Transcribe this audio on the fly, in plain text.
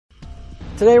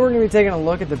Today we're going to be taking a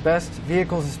look at the best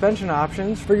vehicle suspension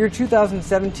options for your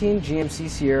 2017 GMC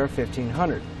Sierra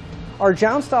 1500. Our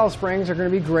Jounce-Style springs are going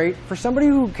to be great for somebody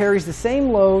who carries the same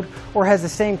load or has the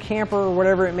same camper or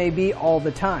whatever it may be all the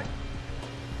time.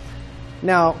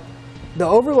 Now, the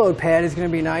overload pad is going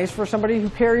to be nice for somebody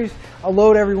who carries a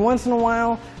load every once in a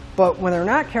while, but when they're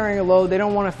not carrying a load, they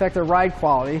don't want to affect their ride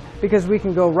quality because we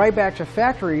can go right back to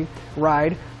factory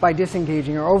ride by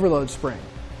disengaging our overload spring.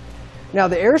 Now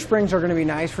the air springs are going to be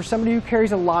nice for somebody who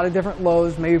carries a lot of different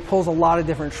loads, maybe pulls a lot of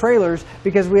different trailers,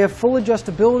 because we have full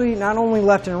adjustability not only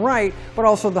left and right, but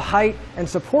also the height and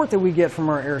support that we get from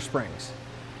our air springs.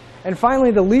 And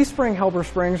finally, the leaf spring helper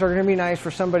springs are going to be nice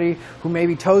for somebody who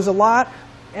maybe tows a lot,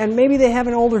 and maybe they have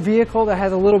an older vehicle that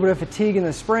has a little bit of fatigue in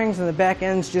the springs and the back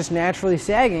end's just naturally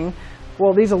sagging.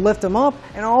 Well, these will lift them up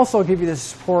and also give you the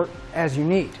support as you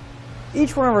need.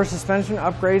 Each one of our suspension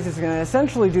upgrades is going to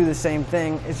essentially do the same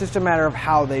thing. It's just a matter of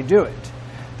how they do it.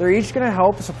 They're each going to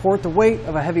help support the weight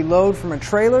of a heavy load from a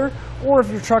trailer, or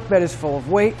if your truck bed is full of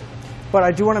weight. But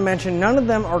I do want to mention none of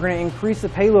them are going to increase the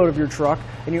payload of your truck,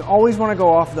 and you always want to go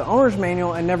off the owner's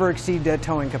manual and never exceed dead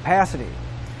towing capacity.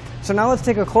 So now let's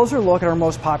take a closer look at our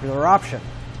most popular option.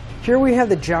 Here we have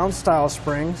the Jounce-Style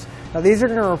springs. Now these are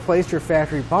going to replace your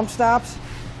factory bump stops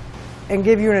and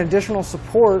give you an additional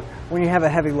support when you have a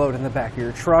heavy load in the back of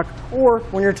your truck or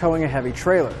when you're towing a heavy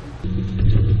trailer.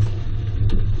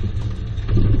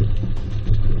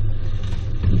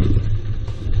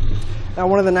 Now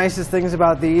one of the nicest things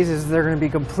about these is they're going to be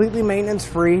completely maintenance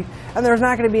free, and there's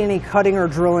not going to be any cutting or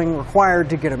drilling required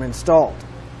to get them installed.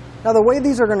 Now the way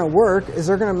these are going to work is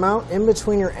they're going to mount in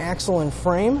between your axle and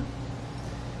frame,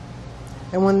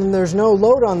 and when there's no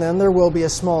load on them there will be a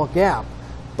small gap.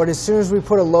 But as soon as we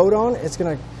put a load on, it's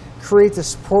going to create the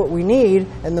support we need,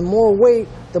 and the more weight,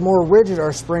 the more rigid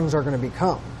our springs are going to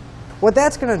become. What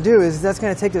that's going to do is that's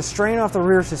going to take the strain off the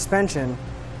rear suspension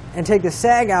and take the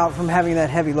sag out from having that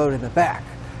heavy load in the back.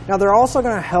 Now they're also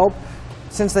going to help,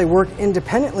 since they work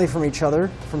independently from each other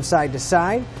from side to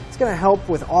side, it's going to help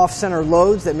with off-center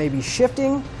loads that may be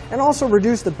shifting, and also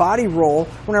reduce the body roll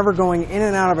whenever going in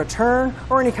and out of a turn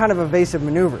or any kind of evasive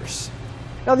maneuvers.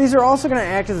 Now these are also going to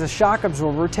act as a shock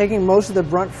absorber, taking most of the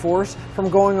brunt force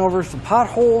from going over some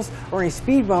potholes or any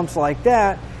speed bumps like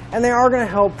that, and they are going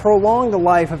to help prolong the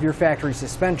life of your factory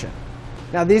suspension.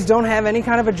 Now these don't have any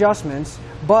kind of adjustments,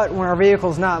 but when our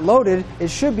vehicle is not loaded, it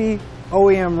should be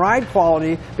OEM ride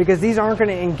quality, because these aren't going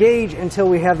to engage until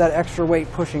we have that extra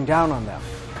weight pushing down on them.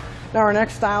 Now our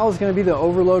next style is going to be the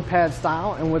overload pad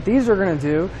style, and what these are going to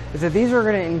do is that these are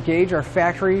going to engage our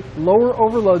factory lower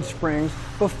overload springs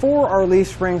before our leaf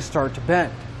springs start to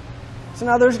bend. So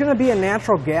now there's going to be a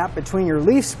natural gap between your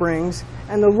leaf springs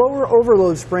and the lower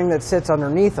overload spring that sits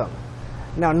underneath them.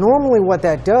 Now normally what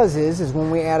that does is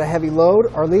when we add a heavy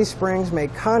load, our leaf springs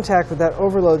make contact with that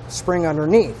overload spring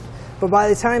underneath. But by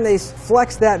the time they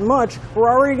flex that much, we're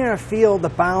already going to feel the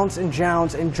bounce and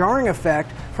jounce and jarring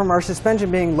effect from our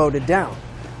suspension being loaded down.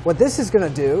 What this is going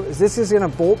to do is this is going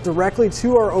to bolt directly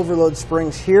to our overload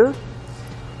springs here,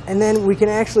 and then we can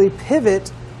actually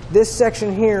pivot this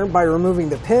section here by removing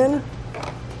the pin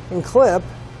and clip,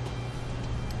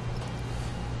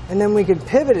 and then we can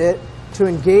pivot it to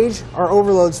engage our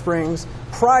overload springs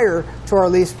prior to our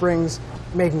leaf springs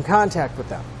making contact with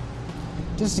them.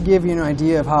 Just to give you an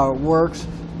idea of how it works,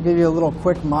 I'll give you a little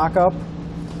quick mock-up.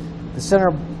 The center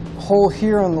hole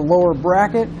here on the lower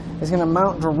bracket is going to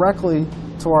mount directly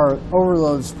to our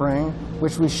overload spring,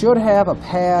 which we should have a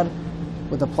pad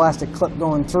with a plastic clip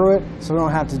going through it, so we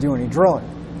don't have to do any drilling.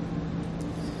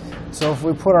 So if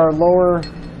we put our lower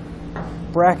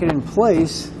bracket in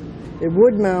place, it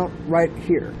would mount right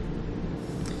here.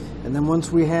 And then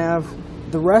once we have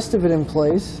the rest of it in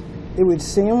place, it would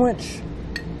sandwich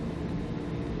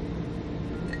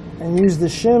and use the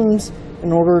shims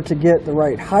in order to get the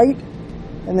right height,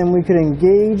 and then we could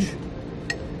engage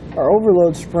our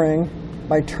overload spring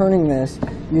by turning this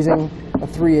using a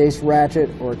 3/8 ratchet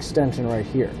or extension right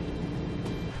here.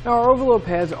 Now our overload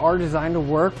pads are designed to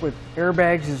work with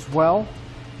airbags as well,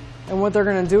 and what they're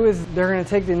going to do is they're going to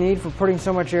take the need for putting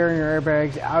so much air in your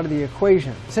airbags out of the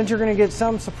equation. Since you're going to get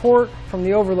some support from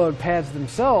the overload pads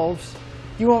themselves,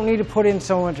 you won't need to put in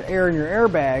so much air in your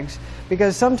airbags,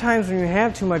 because sometimes when you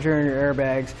have too much air in your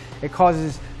airbags, it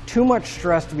causes too much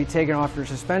stress to be taken off your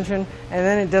suspension, and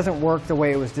then it doesn't work the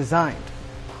way it was designed.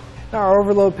 Now our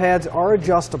overload pads are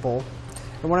adjustable,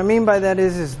 and what I mean by that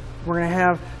is we're going to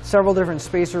have several different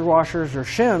spacer washers or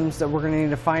shims that we're going to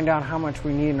need to find out how much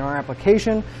we need in our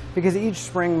application, because each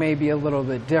spring may be a little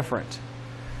bit different.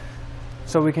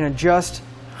 So we can adjust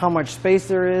how much space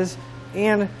there is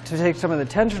and to take some of the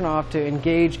tension off to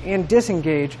engage and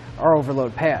disengage our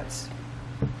overload pads.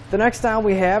 The next style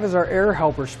we have is our air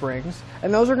helper springs,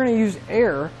 and those are going to use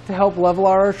air to help level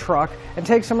out our truck and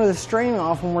take some of the strain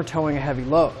off when we're towing a heavy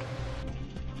load.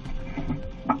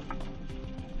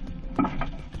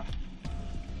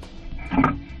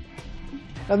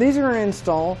 Now these are going to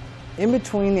install in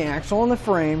between the axle and the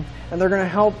frame, and they're going to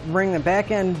help bring the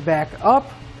back end back up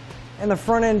and the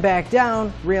front end back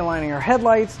down, realigning our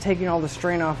headlights, taking all the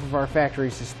strain off of our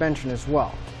factory suspension as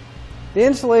well. The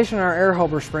installation of our air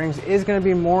helper springs is going to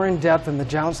be more in depth than the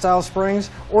Jounce-Style springs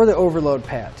or the overload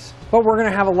pads, but we're going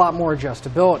to have a lot more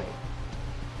adjustability.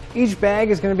 Each bag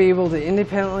is going to be able to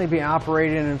independently be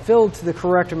operated and filled to the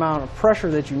correct amount of pressure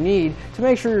that you need to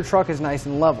make sure your truck is nice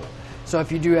and level. So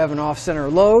if you do have an off-center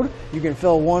load, you can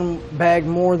fill one bag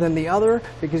more than the other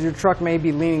because your truck may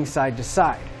be leaning side to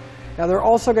side. Now they're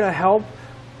also going to help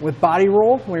with body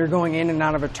roll when you're going in and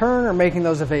out of a turn or making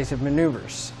those evasive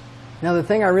maneuvers. Now the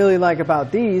thing I really like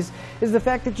about these is the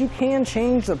fact that you can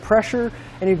change the pressure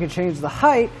and you can change the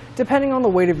height depending on the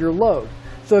weight of your load.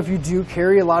 So if you do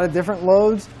carry a lot of different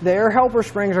loads, the air helper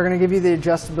springs are going to give you the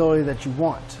adjustability that you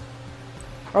want.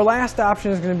 Our last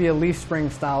option is going to be a leaf spring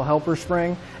style helper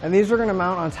spring, and these are going to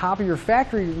mount on top of your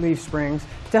factory leaf springs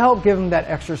to help give them that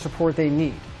extra support they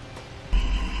need.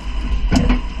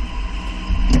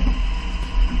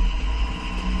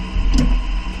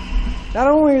 Not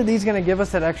only are these going to give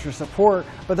us that extra support,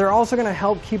 but they're also going to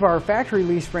help keep our factory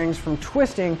leaf springs from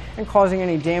twisting and causing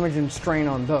any damage and strain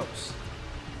on those.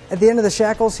 At the end of the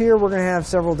shackles here, we're going to have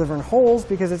several different holes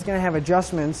because it's going to have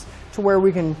adjustments to where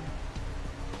we can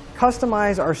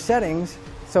customize our settings.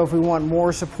 So if we want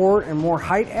more support and more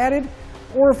height added,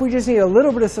 or if we just need a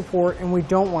little bit of support and we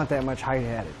don't want that much height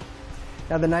added.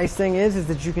 Now the nice thing is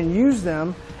that you can use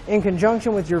them in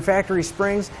conjunction with your factory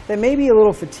springs that may be a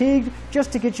little fatigued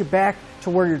just to get you back to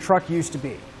where your truck used to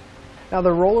be. Now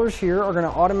the rollers here are going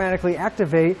to automatically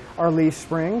activate our leaf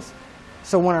springs.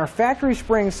 So when our factory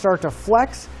springs start to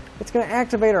flex, it's going to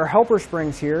activate our helper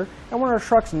springs here, and when our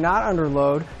truck's not under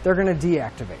load, they're going to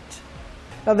deactivate.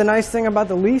 Now the nice thing about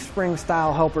the leaf spring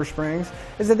style helper springs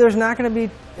is that there's not going to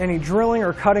be any drilling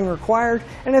or cutting required,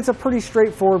 and it's a pretty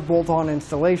straightforward bolt-on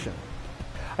installation.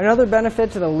 Another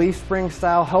benefit to the leaf spring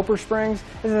style helper springs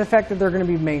is the fact that they're going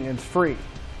to be maintenance free.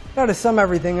 Now to sum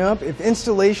everything up, if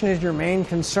installation is your main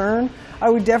concern, I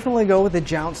would definitely go with the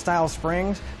Jounce-Style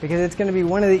springs because it's going to be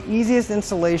one of the easiest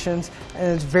installations and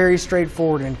it's very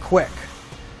straightforward and quick.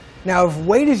 Now if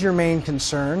weight is your main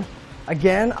concern,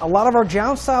 again, a lot of our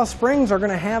Jounce-Style springs are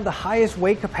going to have the highest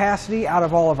weight capacity out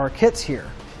of all of our kits here.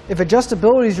 If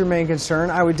adjustability is your main concern,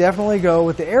 I would definitely go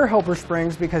with the air helper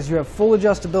springs because you have full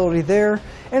adjustability there,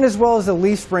 and as well as the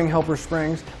leaf spring helper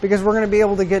springs because we're going to be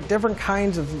able to get different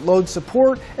kinds of load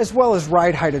support as well as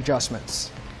ride height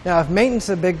adjustments. Now if maintenance is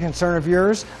a big concern of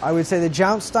yours, I would say the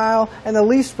Jounce-Style and the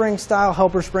leaf spring style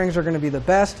helper springs are going to be the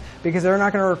best because they're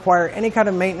not going to require any kind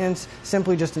of maintenance,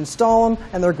 simply just install them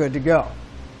and they're good to go.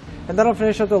 And that'll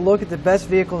finish up the look at the best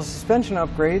vehicle suspension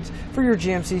upgrades for your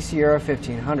GMC Sierra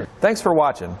 1500. Thanks for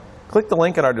watching. Click the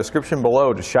link in our description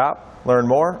below to shop, learn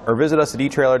more, or visit us at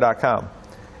etrailer.com.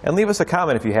 And leave us a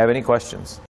comment if you have any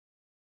questions.